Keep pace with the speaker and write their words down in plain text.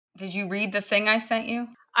Did you read the thing I sent you?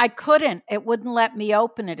 I couldn't. It wouldn't let me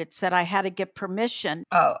open it. It said I had to get permission.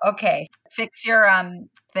 Oh, okay. Fix your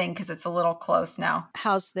thing because it's a little close now.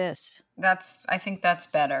 How's this? I think that's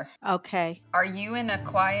better. Okay. Are you in a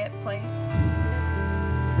quiet place?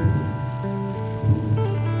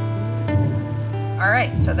 All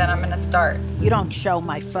right, so then I'm going to start. You don't show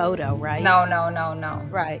my photo, right? No.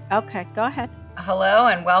 Right. Okay, go ahead. Hello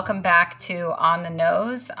and welcome back to On the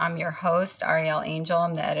Nose. I'm your host, Ariel Angel.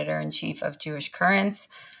 I'm the editor-in-chief of Jewish Currents.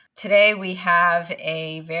 Today we have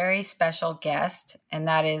a very special guest, and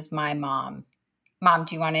that is my mom. Mom,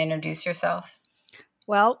 do you want to introduce yourself?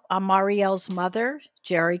 Well, I'm Ariel's mother,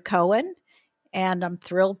 Jerry Cohen, and I'm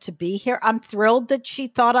thrilled to be here. I'm thrilled that she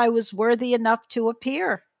thought I was worthy enough to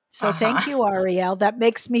appear. So Thank you, Ariel. That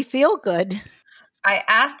makes me feel good. I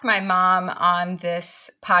asked my mom on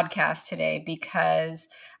this podcast today because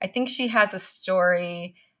I think she has a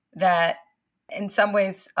story that in some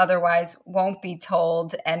ways otherwise won't be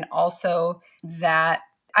told. And also that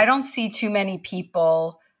I don't see too many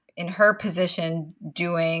people in her position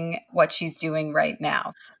doing what she's doing right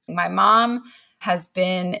now. My mom has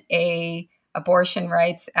been a abortion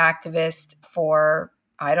rights activist for,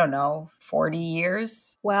 40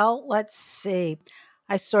 years. Well, let's see.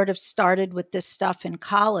 I sort of started with this stuff in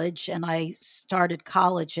college, and I started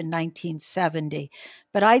college in 1970.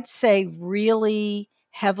 But I'd say really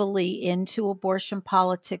heavily into abortion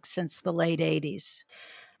politics since the late 80s.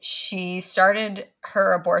 She started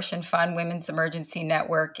her abortion fund, Women's Emergency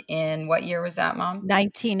Network, in what year was that, Mom?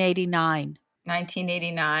 1989.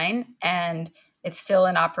 1989. And it's still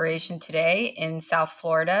in operation today in South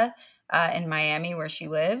Florida, in Miami, where she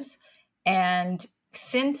lives. And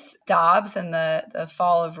since Dobbs and the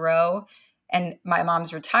fall of Roe and my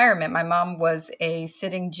mom's retirement, my mom was a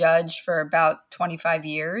sitting judge for about 25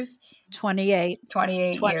 years. 28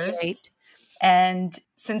 years. And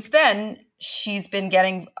since then, she's been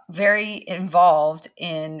getting very involved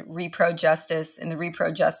in the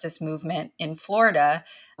repro justice movement in Florida,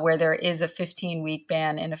 where there is a 15-week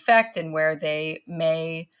ban in effect and where they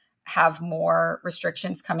may have more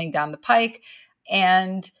restrictions coming down the pike.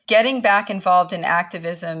 And getting back involved in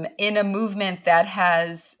activism in a movement that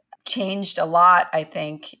has changed a lot, I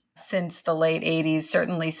think, since the late 80s,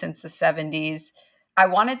 certainly since the 70s. I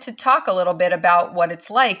wanted to talk a little bit about what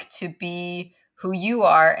it's like to be who you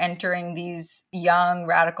are entering these young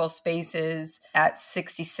radical spaces at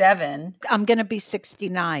 67. I'm going to be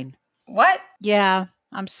 69. What? Yeah,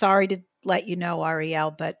 I'm sorry to let you know,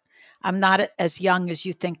 Ariel, but I'm not as young as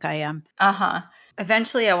you think I am.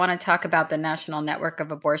 Eventually, I want to talk about the National Network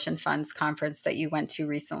of Abortion Funds conference that you went to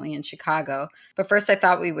recently in Chicago. But first, I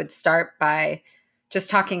thought we would start by just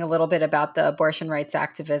talking a little bit about the abortion rights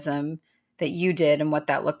activism that you did and what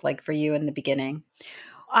that looked like for you in the beginning.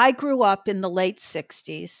 I grew up in the late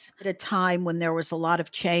 60s at a time when there was a lot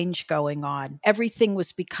of change going on. Everything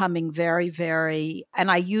was becoming very, very, and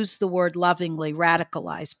I use the word lovingly,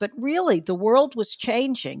 radicalized. But really, the world was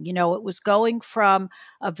changing. You know, it was going from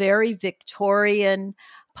a very Victorian,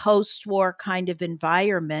 post-war kind of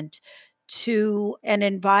environment to an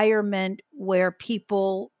environment where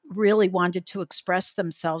people really wanted to express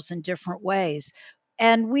themselves in different ways.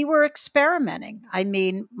 And we were experimenting. I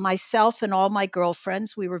mean, myself and all my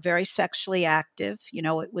girlfriends, we were very sexually active. You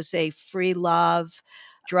know, it was a free love,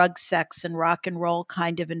 drug, sex, and rock and roll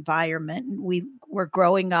kind of environment. We were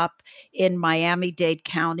growing up in Miami-Dade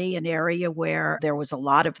County, an area where there was a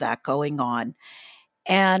lot of that going on.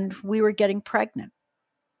 And we were getting pregnant.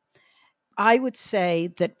 I would say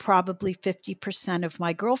that probably 50% of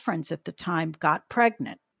my girlfriends at the time got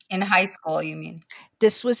pregnant. In high school, you mean?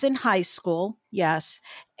 This was in high school, yes.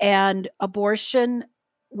 And abortion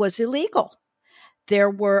was illegal. There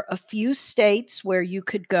were a few states where you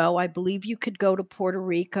could go. I believe you could go to Puerto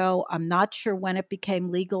Rico. I'm not sure when it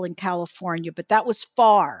became legal in California, but that was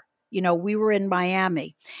far. You know, we were in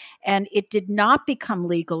Miami. And it did not become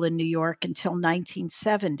legal in New York until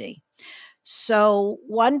 1970. So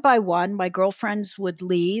one by one, my girlfriends would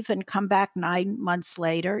leave and come back 9 months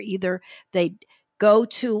later. Either they'd go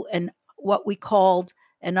to what we called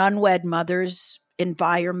an unwed mother's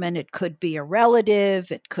environment. It could be a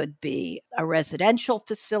relative, it could be a residential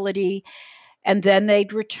facility, and then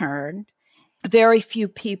they'd return. Very few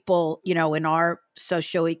people, you know, in our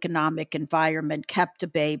socioeconomic environment kept a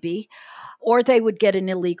baby, or they would get an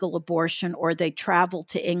illegal abortion, or they traveled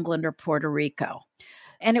to England or Puerto Rico.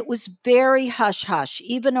 And it was very hush-hush.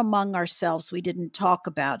 Even among ourselves, we didn't talk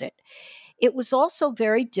about it. it was also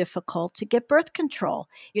very difficult to get birth control.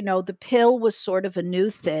 The pill was sort of a new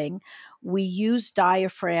thing. We used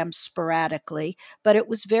diaphragms sporadically, but it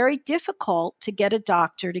was very difficult to get a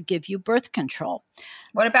doctor to give you birth control.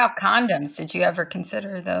 What about condoms? Did you ever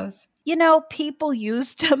consider those? People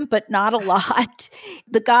used them, but not a lot.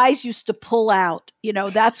 The guys used to pull out.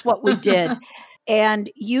 That's what we did. And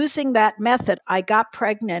using that method, I got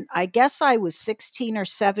pregnant. I guess I was 16 or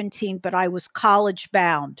 17, but I was college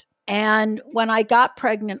bound. And when I got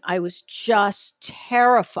pregnant, I was just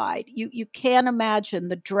terrified. You can't imagine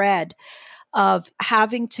the dread of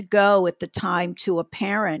having to go at the time to a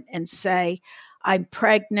parent and say, I'm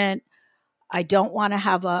pregnant. I don't want to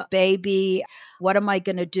have a baby. What am I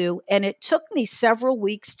going to do? And it took me several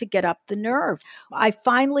weeks to get up the nerve. I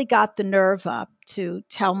finally got the nerve up to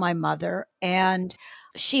tell my mother, and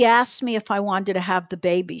she asked me if I wanted to have the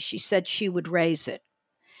baby. She said she would raise it.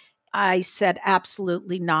 I said,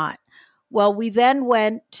 absolutely not. Well, we then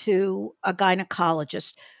went to a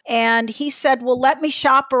gynecologist, and he said, well, let me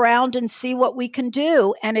shop around and see what we can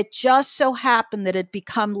do. And it just so happened that it had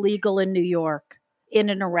become legal in New York in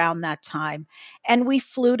and around that time. And we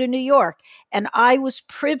flew to New York. And I was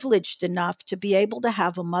privileged enough to be able to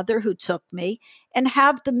have a mother who took me and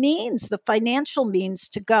have the means, the financial means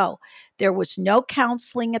to go. There was no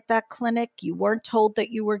counseling at that clinic. You weren't told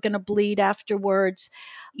that you were going to bleed afterwards.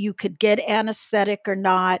 You could get anesthetic or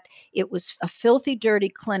not. It was a filthy, dirty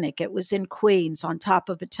clinic. It was in Queens on top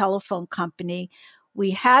of a telephone company.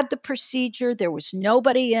 We had the procedure. There was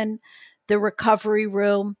nobody in the recovery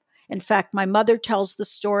room. In fact, my mother tells the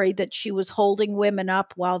story that she was holding women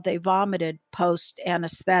up while they vomited post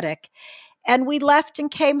anesthetic. And we left and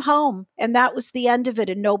came home. And that was the end of it.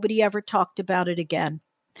 And nobody ever talked about it again.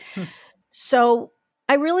 So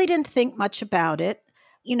I really didn't think much about it.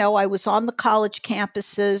 I was on the college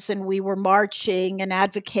campuses and we were marching and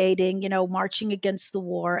advocating, marching against the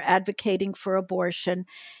war, advocating for abortion.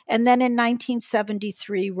 And then in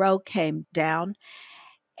 1973, Roe came down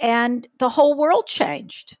and the whole world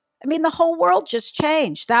changed. The whole world just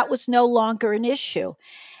changed. That was no longer an issue.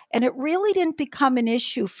 And it really didn't become an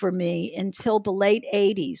issue for me until the late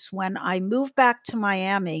 80s when I moved back to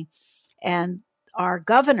Miami, and our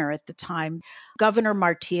governor at the time, Governor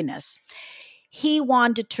Martinez, he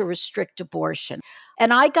wanted to restrict abortion.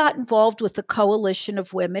 And I got involved with a coalition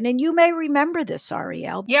of women. And you may remember this,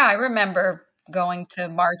 Ariel. Yeah, I remember going to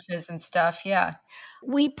marches and stuff. Yeah.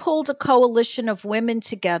 We pulled a coalition of women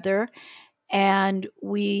together and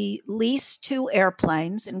we leased 2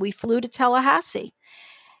 airplanes and we flew to Tallahassee.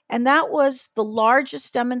 And that was the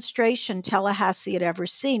largest demonstration Tallahassee had ever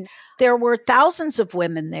seen. There were thousands of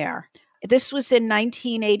women there. This was in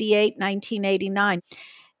 1988, 1989.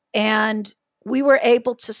 And we were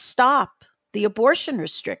able to stop the abortion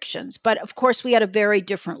restrictions. But of course, we had a very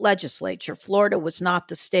different legislature. Florida was not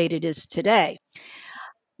the state it is today.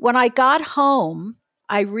 When I got home,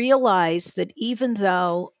 I realized that even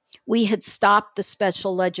though we had stopped the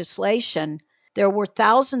special legislation, there were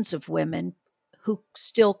thousands of women who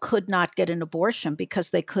still could not get an abortion because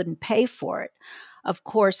they couldn't pay for it. Of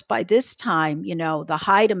course, by this time, the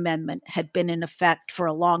Hyde Amendment had been in effect for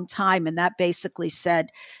a long time, and that basically said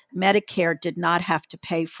Medicare did not have to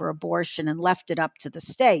pay for abortion and left it up to the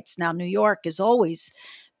states. Now, New York has always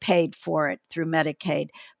paid for it through Medicaid,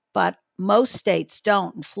 but most states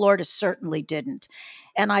don't, and Florida certainly didn't.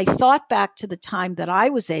 And I thought back to the time that I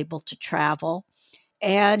was able to travel,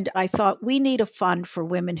 and I thought we need a fund for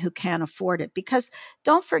women who can't afford it. Because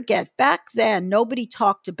don't forget, back then, nobody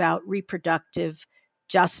talked about reproductive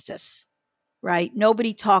justice, right?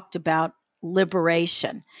 Nobody talked about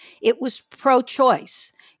liberation. It was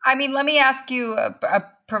pro-choice. Let me ask you a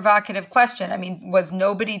provocative question. Was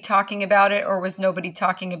nobody talking about it, or was nobody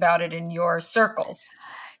talking about it in your circles?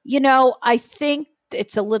 I think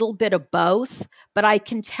it's a little bit of both, but I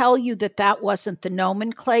can tell you that that wasn't the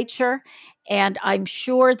nomenclature. And I'm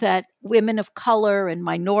sure that women of color and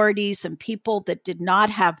minorities and people that did not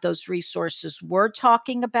have those resources were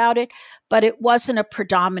talking about it, but it wasn't a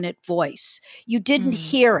predominant voice. You didn't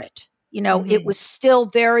hear it. It was still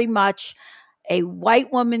very much a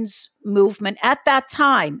white woman's movement at that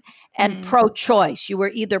time and pro-choice. You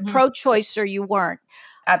were either pro-choice or you weren't.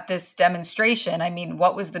 At this demonstration,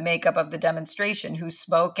 what was the makeup of the demonstration? Who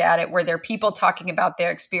spoke at it? Were there people talking about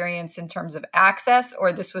their experience in terms of access,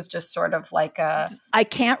 or this was just sort of like a... I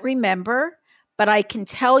can't remember, but I can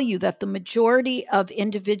tell you that the majority of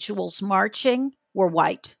individuals marching were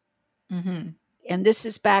white. And this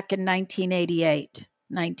is back in 1988,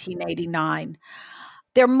 1989.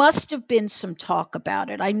 There must have been some talk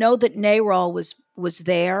about it. I know that NARAL was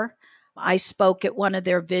there. I spoke at one of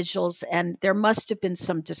their vigils, and there must have been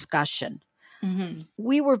some discussion. Mm-hmm.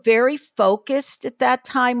 We were very focused at that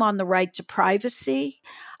time on the right to privacy.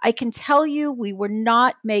 I can tell you we were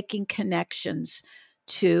not making connections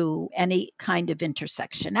to any kind of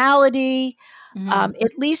intersectionality, Mm-hmm.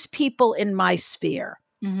 at least people in my sphere.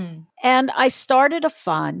 Mm-hmm. And I started a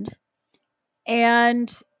fund and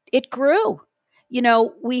it grew.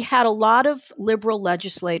 We had a lot of liberal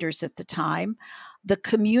legislators at the time. The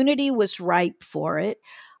community was ripe for it.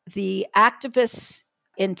 The activists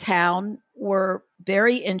in town were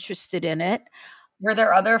very interested in it. Were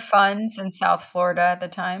there other funds in South Florida at the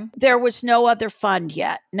time? There was no other fund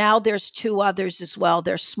yet. Now there's two others as well.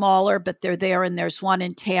 They're smaller, but they're there, and there's one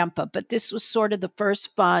in Tampa. But this was sort of the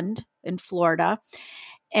first fund in Florida.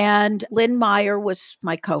 And Lynn Meyer was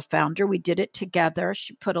my co founder. We did it together.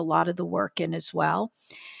 She put a lot of the work in as well.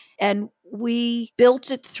 And we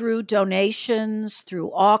built it through donations,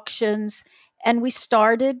 through auctions, and we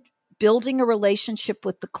started building a relationship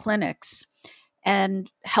with the clinics and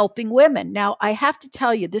helping women. Now, I have to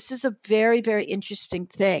tell you, this is a very, very interesting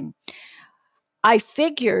thing. I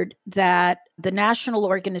figured that the National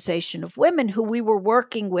Organization of Women, who we were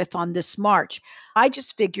working with on this march, I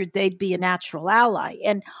just figured they'd be a natural ally.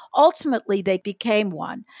 And ultimately, they became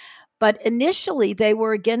one. But initially, they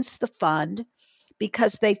were against the fund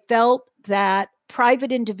because they felt that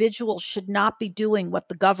private individuals should not be doing what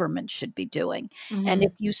the government should be doing. Mm-hmm. And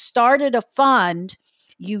if you started a fund,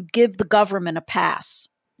 you give the government a pass.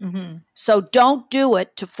 Mm-hmm. So don't do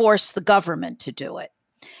it to force the government to do it.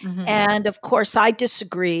 Mm-hmm. And of course, I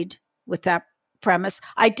disagreed with that premise.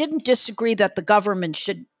 I didn't disagree that the government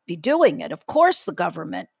should be doing it. Of course, the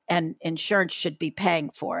government and insurance should be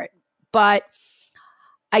paying for it. But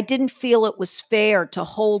I didn't feel it was fair to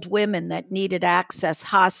hold women that needed access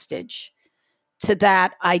hostage to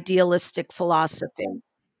that idealistic philosophy.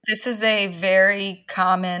 This is a very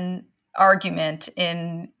common argument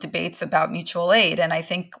in debates about mutual aid. And I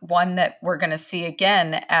think one that we're going to see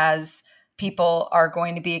again as people are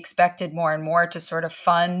going to be expected more and more to sort of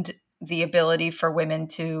fund the ability for women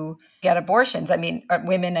to get abortions. I mean,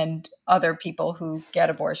 women and other people who get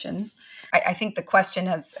abortions. I think the question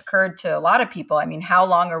has occurred to a lot of people. I mean, how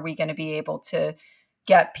long are we going to be able to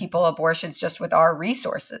get people abortions just with our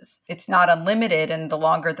resources? It's not unlimited. And the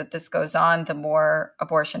longer that this goes on, the more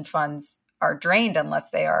abortion funds are drained unless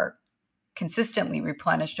they are consistently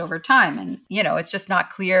replenished over time. And, it's just not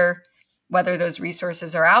clear whether those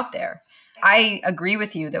resources are out there. I agree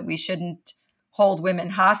with you that we shouldn't hold women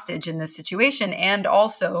hostage in this situation. And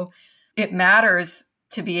also, it matters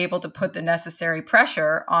to be able to put the necessary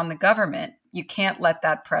pressure on the government. You can't let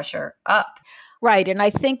that pressure up. Right. And I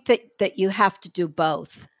think that you have to do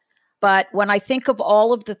both. But when I think of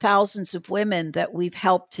all of the thousands of women that we've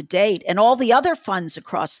helped to date and all the other funds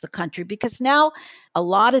across the country, because now a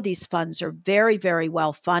lot of these funds are very, very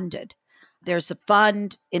well funded. There's a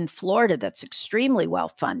fund in Florida that's extremely well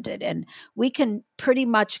funded, and we can pretty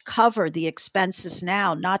much cover the expenses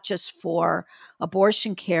now, not just for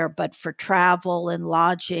abortion care, but for travel and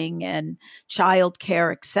lodging and child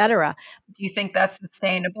care, et cetera. Do you think that's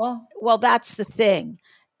sustainable? Well, that's the thing.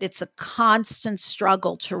 It's a constant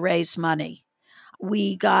struggle to raise money.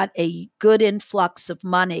 We got a good influx of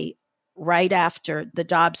money right after the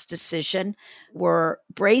Dobbs decision. We're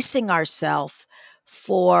bracing ourselves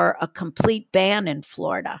for a complete ban in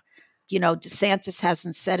Florida. DeSantis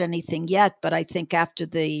hasn't said anything yet, but I think after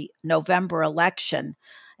the November election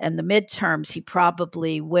and the midterms, he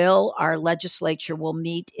probably will. Our legislature will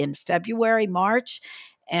meet in February, March.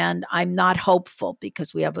 And I'm not hopeful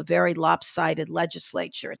because we have a very lopsided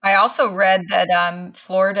legislature. I also read that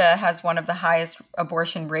Florida has one of the highest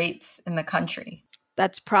abortion rates in the country.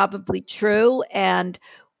 That's probably true. And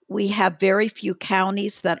we have very few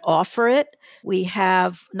counties that offer it. We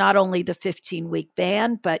have not only the 15-week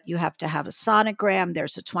ban, but you have to have a sonogram.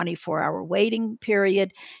 There's a 24-hour waiting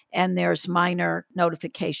period, and there's minor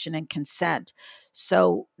notification and consent.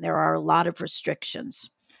 So there are a lot of restrictions.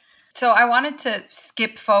 So I wanted to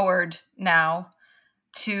skip forward now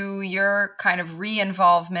to your kind of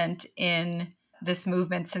re-involvement in this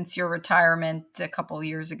movement since your retirement a couple of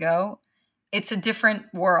years ago. It's a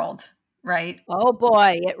different world, right? Oh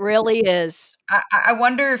boy, it really is. I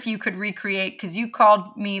wonder if you could recreate, because you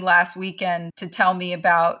called me last weekend to tell me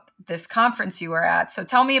about this conference you were at. So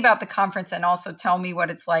tell me about the conference and also tell me what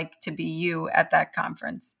it's like to be you at that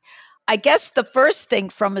conference. I guess the first thing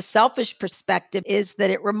from a selfish perspective is that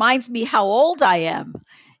it reminds me how old I am,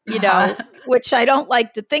 which I don't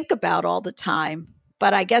like to think about all the time,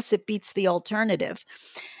 but I guess it beats the alternative.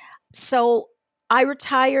 So I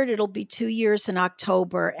retired. It'll be 2 years in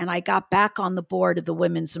October, and I got back on the board of the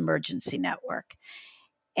Women's Emergency Network.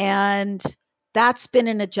 And That's been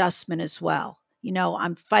an adjustment as well.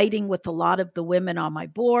 I'm fighting with a lot of the women on my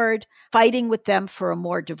board, fighting with them for a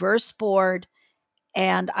more diverse board.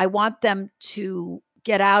 And I want them to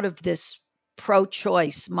get out of this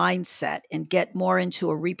pro-choice mindset and get more into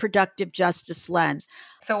a reproductive justice lens.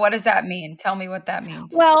 So what does that mean? Tell me what that means.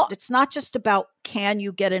 Well, it's not just about can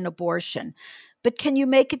you get an abortion, but can you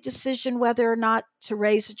make a decision whether or not to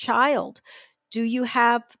raise a child? Do you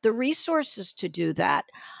have the resources to do that?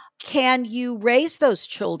 Can you raise those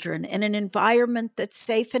children in an environment that's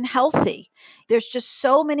safe and healthy? There's just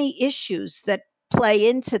so many issues that play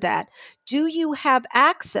into that. Do you have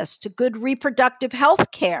access to good reproductive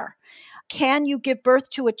health care? Can you give birth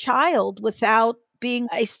to a child without being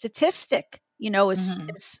a statistic,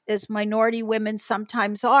 as minority women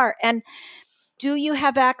sometimes are? And do you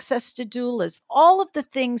have access to doulas? All of the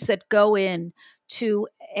things that go in to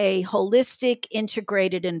a holistic,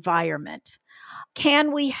 integrated environment.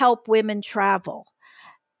 Can we help women travel?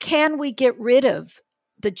 Can we get rid of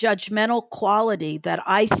the judgmental quality that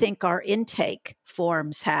I think our intake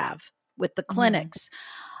forms have with the clinics?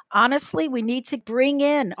 Honestly, we need to bring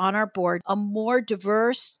in on our board a more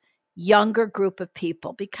diverse, younger group of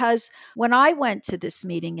people. Because when I went to this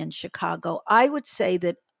meeting in Chicago, I would say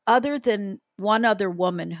that other than one other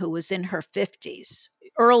woman who was in her 50s,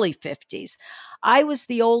 early 50s, I was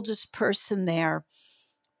the oldest person there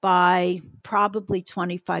by probably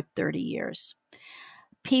 25, 30 years.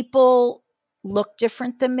 People looked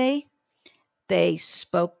different than me. They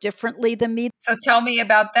spoke differently than me. So tell me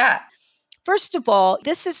about that. First of all,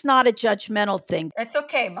 this is not a judgmental thing. It's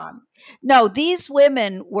okay, Mom. No, these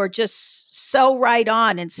women were just so right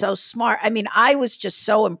on and so smart. I mean, I was just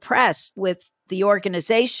so impressed with the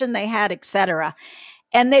organization they had, etc.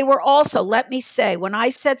 And they were also, let me say, when I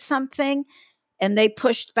said something and they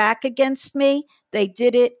pushed back against me, they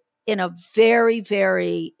did it in a very,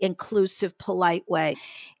 very inclusive, polite way.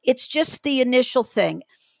 It's just the initial thing.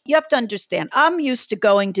 You have to understand, I'm used to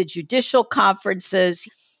going to judicial conferences.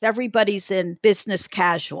 Everybody's in business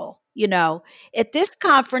casual. At this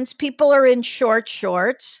conference, people are in short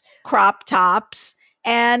shorts, crop tops,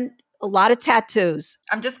 and a lot of tattoos.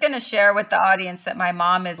 I'm just going to share with the audience that my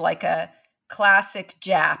mom is like a classic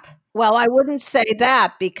Jap. Well, I wouldn't say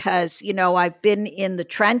that because, I've been in the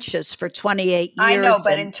trenches for 28 years. I know,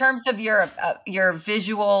 but in terms of your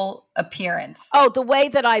visual appearance. Oh, the way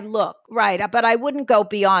that I look, right. But I wouldn't go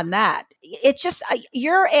beyond that. It's just,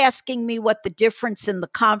 you're asking me what the difference in the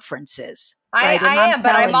conference is. Right? I am,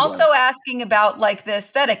 but I'm also asking about like the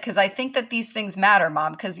aesthetic, because I think that these things matter,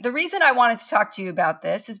 Mom. Because the reason I wanted to talk to you about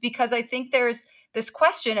this is because I think there's this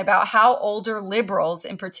question about how older liberals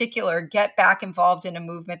in particular get back involved in a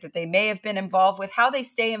movement that they may have been involved with, how they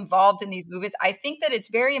stay involved in these movements. I think that it's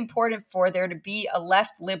very important for there to be a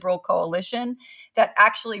left liberal coalition that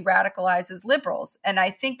actually radicalizes liberals. And I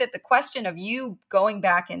think that the question of you going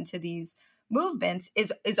back into these movements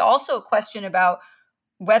is also a question about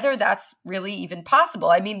whether that's really even possible.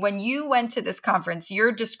 I mean, when you went to this conference,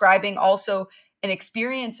 you're describing also an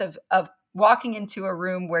experience of walking into a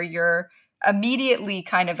room where you're immediately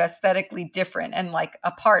kind of aesthetically different and like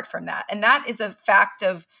apart from that. And that is a fact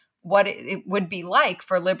of what it would be like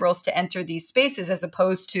for liberals to enter these spaces as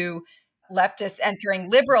opposed to leftists entering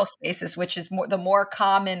liberal spaces, which is the more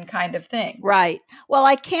common kind of thing. Right. Well,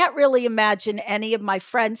 I can't really imagine any of my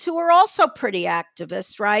friends who are also pretty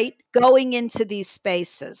activists, right, going into these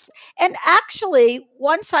spaces. And actually,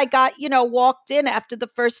 once I got, walked in after the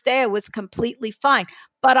first day, I was completely fine.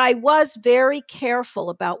 But I was very careful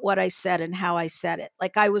about what I said and how I said it.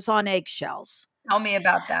 Like I was on eggshells. Tell me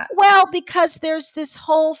about that. Well, because there's this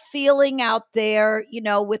whole feeling out there,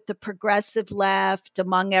 with the progressive left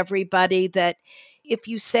among everybody that if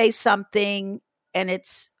you say something and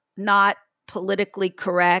it's not politically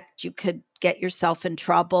correct, you could get yourself in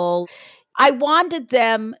trouble. I wanted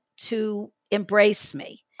them to embrace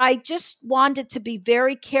me. I just wanted to be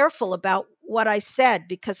very careful about what I said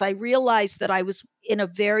because I realized that I was in a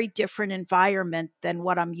very different environment than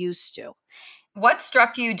what I'm used to. What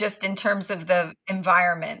struck you just in terms of the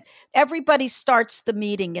environment? Everybody starts the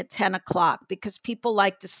meeting at 10 o'clock because people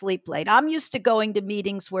like to sleep late. I'm used to going to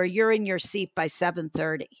meetings where you're in your seat by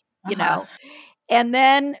 7:30, And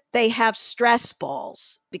then they have stress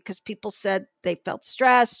balls because people said they felt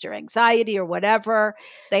stressed or anxiety or whatever.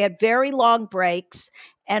 They had very long breaks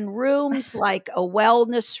and rooms like a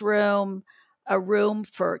wellness room, a room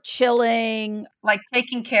for chilling. Like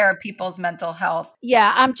taking care of people's mental health.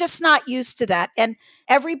 Yeah, I'm just not used to that. And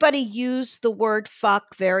everybody used the word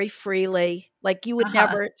fuck very freely. Like you would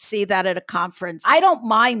never see that at a conference. I don't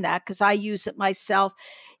mind that because I use it myself.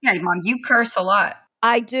 Yeah, Mom, you curse a lot.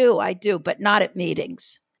 I do, but not at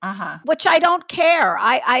meetings. Uh-huh. which I don't care.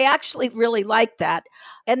 I actually really like that.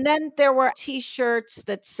 And then there were t-shirts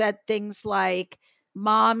that said things like,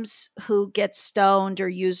 moms who get stoned or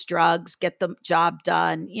use drugs get the job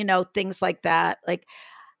done, things like that. Like,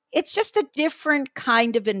 it's just a different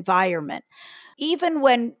kind of environment. Even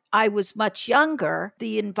when I was much younger,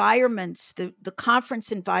 the environments, the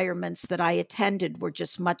conference environments that I attended were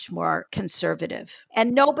just much more conservative.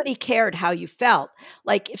 And nobody cared how you felt.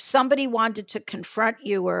 Like, if somebody wanted to confront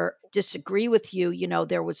you or disagree with you,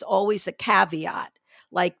 there was always a caveat.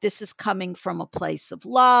 Like, this is coming from a place of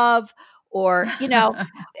love,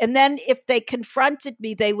 and then if they confronted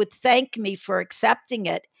me, they would thank me for accepting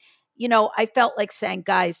it. I felt like saying,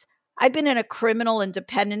 guys, I've been in a criminal and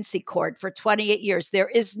dependency court for 28 years. There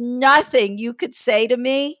is nothing you could say to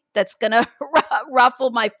me that's going to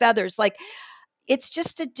ruffle my feathers. Like, it's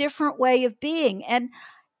just a different way of being. And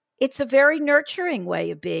it's a very nurturing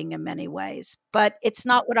way of being in many ways, but it's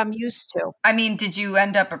not what I'm used to. I mean, did you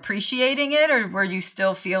end up appreciating it, or were you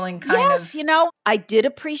still feeling kind Yes, of? I did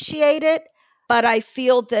appreciate it, but I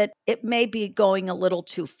feel that it may be going a little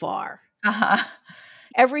too far. Uh-huh.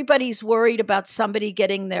 Everybody's worried about somebody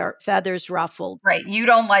getting their feathers ruffled. Right. You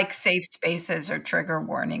don't like safe spaces or trigger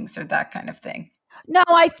warnings or that kind of thing. No,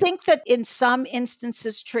 I think that in some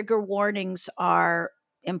instances, trigger warnings are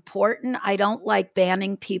important. I don't like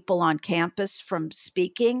banning people on campus from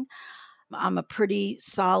speaking. I'm a pretty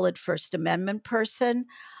solid First Amendment person.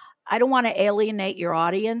 I don't want to alienate your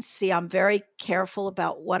audience. See, I'm very careful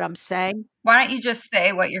about what I'm saying. Why don't you just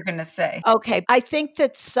say what you're going to say? Okay. I think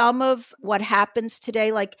that some of what happens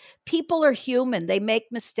today, like, people are human. They make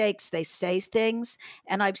mistakes, they say things.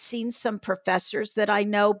 And I've seen some professors that I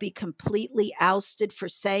know be completely ousted for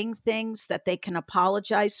saying things that they can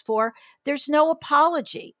apologize for. There's no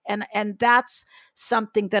apology. And that's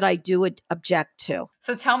something that I do object to.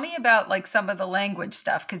 So tell me about like some of the language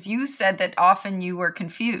stuff, because you said that often you were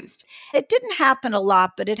confused. It didn't happen a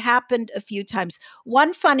lot, but it happened a few times.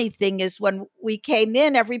 One funny thing is when we came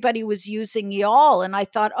in, everybody was using y'all. And I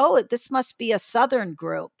thought, oh, this must be a Southern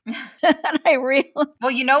group. And I really.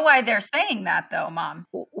 Well, you know why they're saying that though, Mom?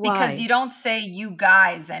 Why? Because you don't say you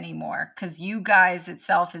guys anymore, because you guys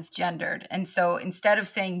itself is gendered. And so instead of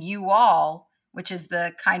saying you all, which is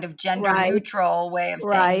the kind of gender neutral way of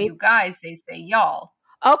saying you guys, they say y'all.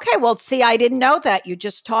 Okay, well, see, I didn't know that. You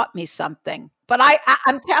just taught me something. But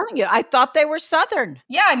I'm telling you, I thought they were Southern.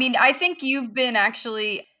 Yeah, I mean, I think you've been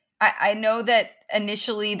actually, I know that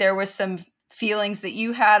initially there was some feelings that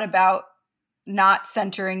you had about not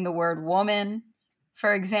centering the word woman,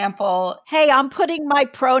 for example. Hey, I'm putting my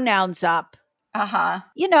pronouns up. Uh-huh.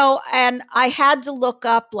 And I had to look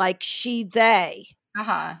up like she, they.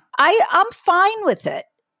 Uh-huh. I'm fine with it.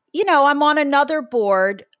 I'm on another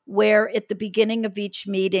board where at the beginning of each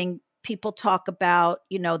meeting, people talk about,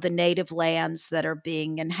 the native lands that are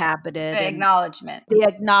being inhabited. The acknowledgement. The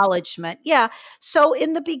acknowledgement. Yeah. So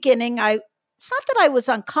in the beginning, it's not that I was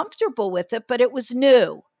uncomfortable with it, but it was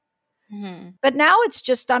new. Mm-hmm. But now it's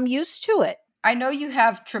just, I'm used to it. I know you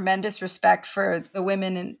have tremendous respect for the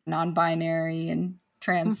women and non-binary and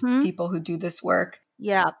trans people who do this work.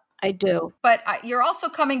 Yeah, I do. But you're also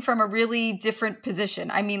coming from a really different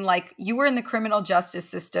position. I mean, like, you were in the criminal justice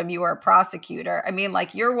system. You were a prosecutor. I mean,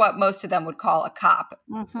 like, you're what most of them would call a cop,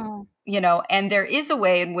 and there is a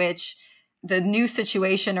way in which the new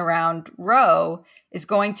situation around Roe is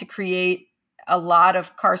going to create a lot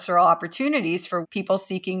of carceral opportunities for people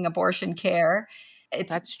seeking abortion care.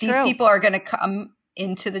 That's true. These people are going to come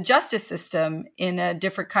into the justice system in a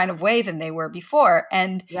different kind of way than they were before.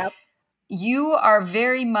 And you are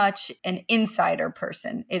very much an insider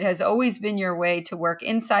person. It has always been your way to work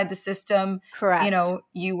inside the system. Correct.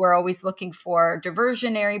 You were always looking for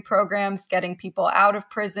diversionary programs, getting people out of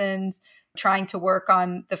prisons, trying to work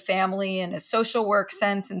on the family in a social work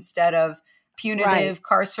sense instead of punitive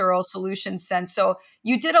carceral solution sense. So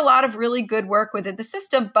you did a lot of really good work within the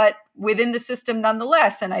system, but within the system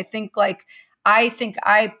nonetheless. And I think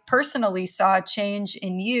I personally saw a change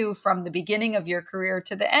in you from the beginning of your career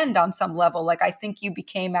to the end on some level. Like, I think you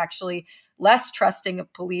became actually less trusting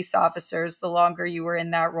of police officers the longer you were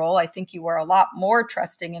in that role. I think you were a lot more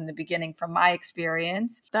trusting in the beginning from my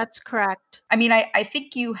experience. That's correct. I mean, I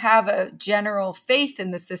think you have a general faith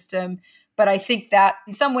in the system, but I think that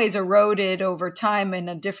in some ways eroded over time in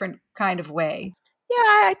a different kind of way. Yeah,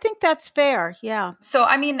 I think that's fair. Yeah. So,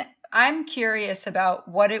 I mean, I'm curious about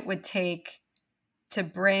what it would take to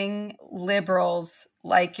bring liberals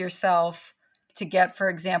like yourself to get, for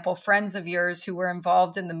example, friends of yours who were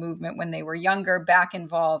involved in the movement when they were younger back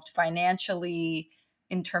involved financially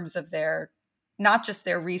in terms of their not just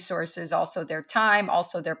their resources, also their time,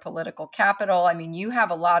 also their political capital. I mean, you have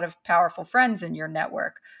a lot of powerful friends in your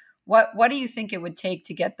network. What do you think it would take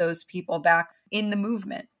to get those people back in the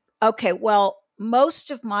movement? Okay, well, most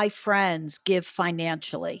of my friends give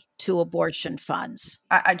financially to abortion funds.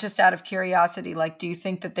 I just out of curiosity, like, do you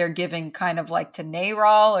think that they're giving kind of like to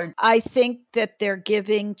NARAL or? I think that they're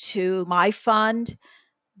giving to my fund.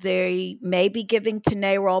 They may be giving to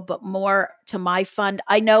NARAL, but more to my fund.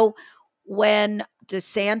 I know when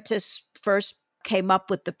DeSantis first came up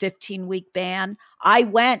with the 15-week ban, I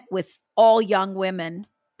went with all young women.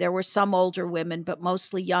 There were some older women, but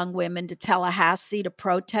mostly young women, to Tallahassee to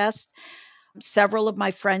protest. Several of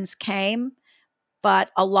my friends came,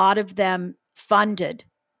 but a lot of them funded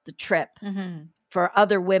the trip Mm-hmm. for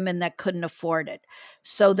other women that couldn't afford it.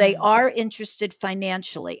 So they are interested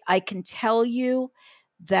financially. I can tell you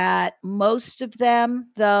that most of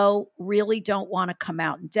them, though, really don't want to come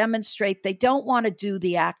out and demonstrate. They don't want to do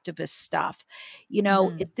the activist stuff. You know,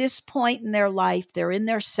 Mm-hmm. at this point in their life, they're in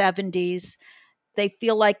their 70s. They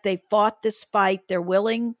feel like they fought this fight. They're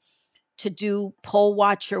willing to do poll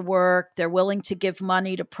watcher work. They're willing to give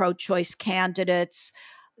money to pro-choice candidates.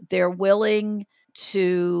 They're willing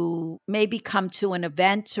to maybe come to an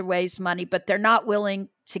event to raise money, but they're not willing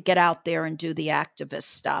to get out there and do the activist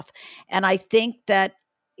stuff. And I think that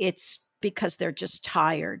it's because they're just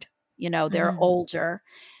tired. You know, they're Mm-hmm. older.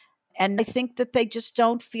 And I think that they just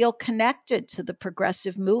don't feel connected to the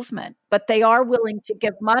progressive movement, but they are willing to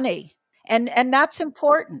give money. And that's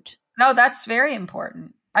important. No, that's very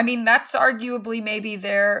important. I mean, that's arguably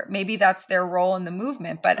maybe that's their role in the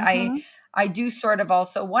movement, but Mhm. I do sort of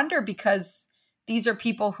also wonder because these are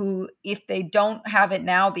people who, if they don't have it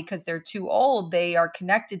now because they're too old, they are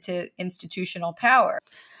connected to institutional power.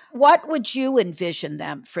 What would you envision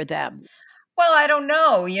them for them? Well, I don't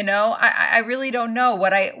know, I really don't know.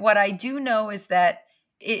 What I do know is that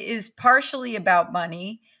it is partially about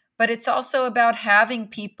money, but it's also about having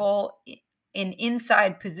people in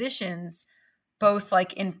inside positions, both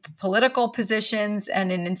like in political positions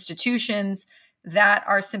and in institutions that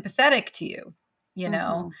are sympathetic to you, you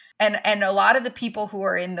know. Mhm. And a lot of the people who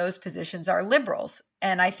are in those positions are liberals.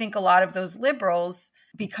 And I think a lot of those liberals,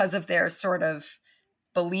 because of their sort of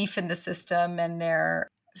belief in the system and their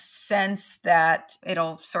sense that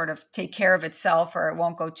it'll sort of take care of itself or it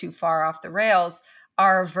won't go too far off the rails,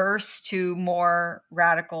 are averse to more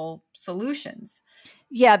radical solutions.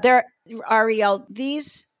 Yeah, there, Ariel,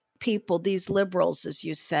 these people, these liberals, as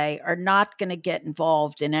you say, are not going to get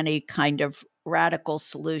involved in any kind of radical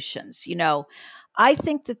solutions. You know, I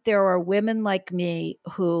think that there are women like me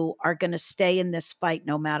who are going to stay in this fight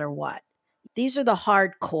no matter what. These are the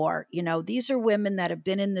hardcore, you know, these are women that have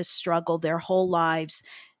been in this struggle their whole lives.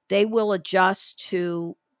 They will adjust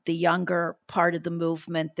to the younger part of the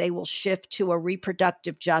movement. They will shift to a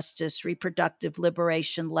reproductive justice, reproductive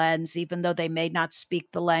liberation lens, even though they may not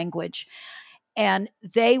speak the language. And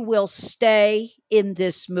they will stay in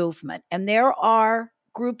this movement. And there are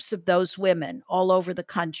groups of those women all over the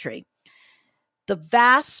country. The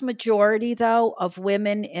vast majority, though, of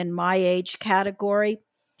women in my age category,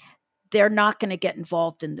 they're not going to get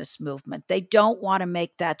involved in this movement. They don't want to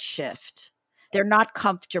make that shift. They're not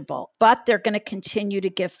comfortable, but they're going to continue to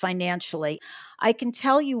give financially. I can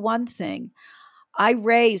tell you one thing. I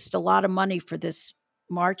raised a lot of money for this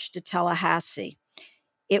march to Tallahassee.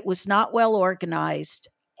 It was not well organized,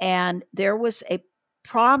 and there was a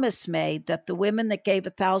promise made that the women that gave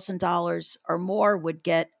 $1,000 or more would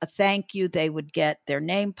get a thank you. They would get their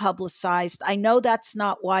name publicized. I know that's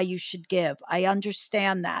not why you should give. I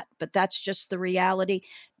understand that, but that's just the reality.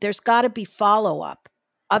 There's got to be follow up.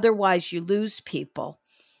 Otherwise, you lose people.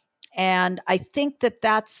 And I think that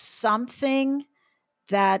that's something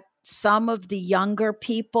that some of the younger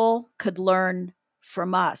people could learn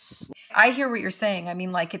from us. I hear what you're saying. I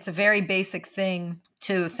mean, like, it's a very basic thing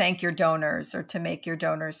to thank your donors or to make your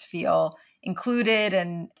donors feel included.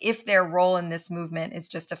 And if their role in this movement is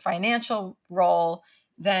just a financial role,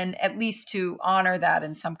 then at least to honor that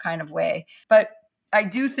in some kind of way. But I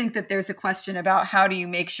do think that there's a question about how do you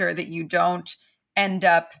make sure that you don't end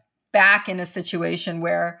up back in a situation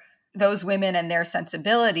where those women and their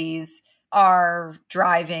sensibilities are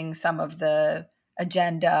driving some of the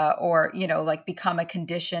agenda, or like become a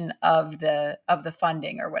condition of the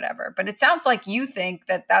funding or whatever. But it sounds like you think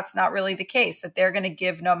that that's not really the case, that they're going to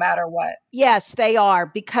give no matter what. Yes, they are,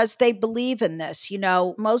 because they believe in this. You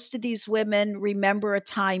know, most of these women remember a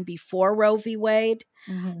time before Roe v. Wade.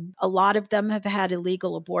 Mhm. A lot of them have had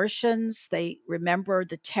illegal abortions. They remember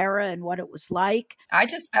the terror and what it was like. I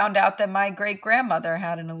just found out that my great-grandmother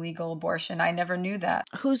had an illegal abortion. I never knew that.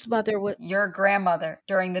 Whose mother would? Your grandmother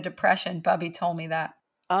during the Depression, Bubby told me that.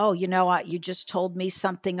 Oh, you know what? You just told me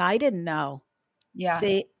something I didn't know. Yeah.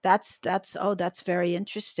 See, that's very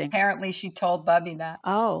interesting. Apparently she told Bubby that.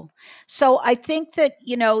 Oh, so I think that,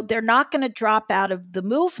 they're not going to drop out of the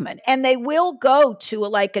movement, and they will go to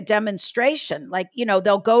like a demonstration. Like,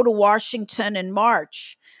 they'll go to Washington and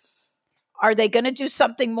march. Are they going to do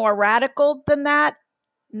something more radical than that?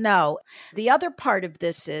 No. The other part of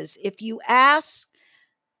this is if you ask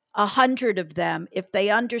 100 of them, if they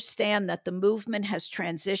understand that the movement has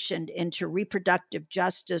transitioned into reproductive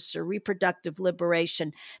justice or reproductive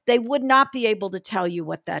liberation, they would not be able to tell you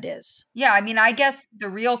what that is. Yeah, I mean, I guess the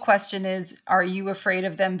real question is, are you afraid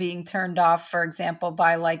of them being turned off, for example,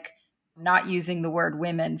 by like not using the word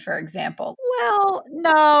women, for example? Well,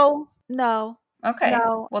 no, no, Okay.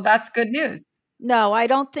 no, Well, that's good news. no, I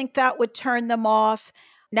don't think that would turn them off.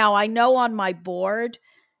 Now, I know on my board,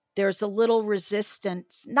 there's a little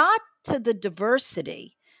resistance, not to the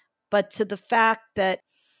diversity, but to the fact that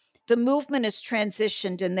the movement has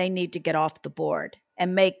transitioned and they need to get off the board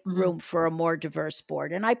and make Mhm. room for a more diverse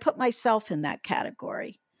board. And I put myself in that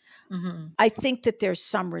category. Mhm. I think that there's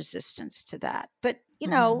some resistance to that. But,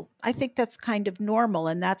 Mhm. I think that's kind of normal.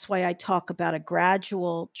 And that's why I talk about a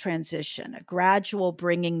gradual transition, a gradual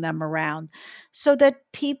bringing them around so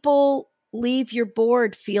that people leave your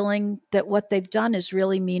board feeling that what they've done is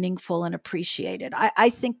really meaningful and appreciated. I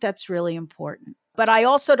think that's really important. But I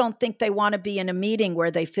also don't think they want to be in a meeting where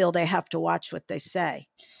they feel they have to watch what they say.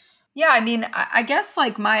 Yeah, I mean, I guess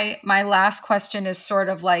like my last question is sort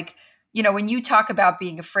of like, when you talk about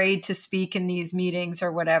being afraid to speak in these meetings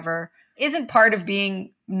or whatever, isn't part of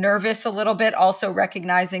being nervous a little bit also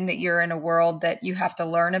recognizing that you're in a world that you have to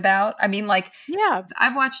learn about? I mean, like Yeah,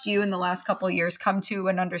 I've watched you in the last couple of years come to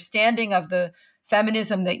an understanding of the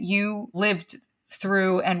feminism that you lived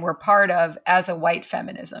through and were part of as a white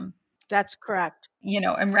feminism. that's correct.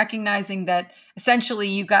 And recognizing that essentially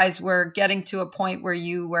you guys were getting to a point where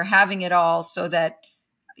you were having it all so that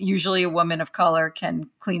usually a woman of color can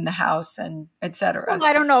clean the house and Well, etc.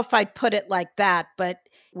 I don't know if I'd put it like that, but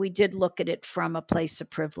we did look at it from a place of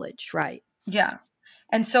privilege, right? Yeah.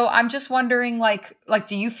 And so I'm just wondering like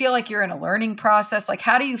do you feel like you're in a learning process? Like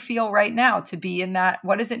how do you feel right now to be in that?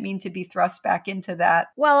 What does it mean to be thrust back into that?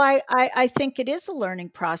 Well, I think it is a learning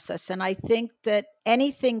process. And I think that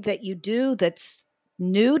anything that you do that's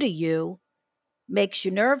new to you makes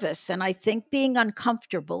you nervous. And I think being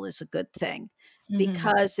uncomfortable is a good thing Mhm.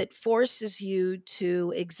 because it forces you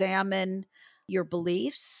to examine your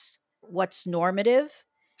beliefs, what's normative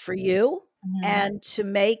for you, Mhm. and to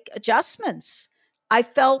make adjustments. I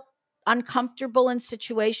felt uncomfortable in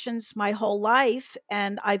situations my whole life,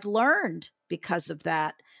 and I've learned because of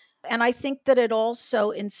that. And I think that it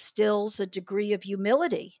also instills a degree of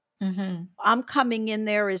humility. Mhm. I'm coming in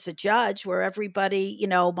there as a judge where everybody,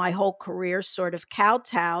 my whole career sort of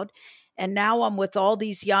kowtowed. And now I'm with all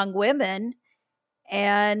these young women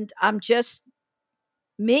and I'm just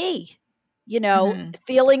me, Mhm.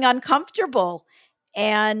 feeling uncomfortable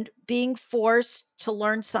and being forced to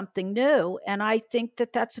learn something new. And I think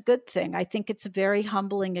that that's a good thing. I think it's a very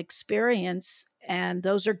humbling experience. And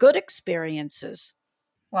those are good experiences.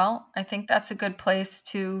 Well, I think that's a good place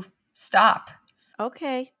to stop.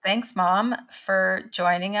 Okay. Thanks, Mom, for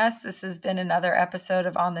joining us. This has been another episode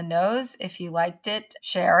of On the Nose. If you liked it,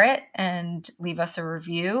 share it and leave us a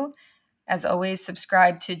review. As always,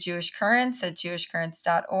 subscribe to Jewish Currents at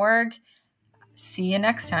jewishcurrents.org. See you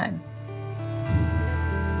next time.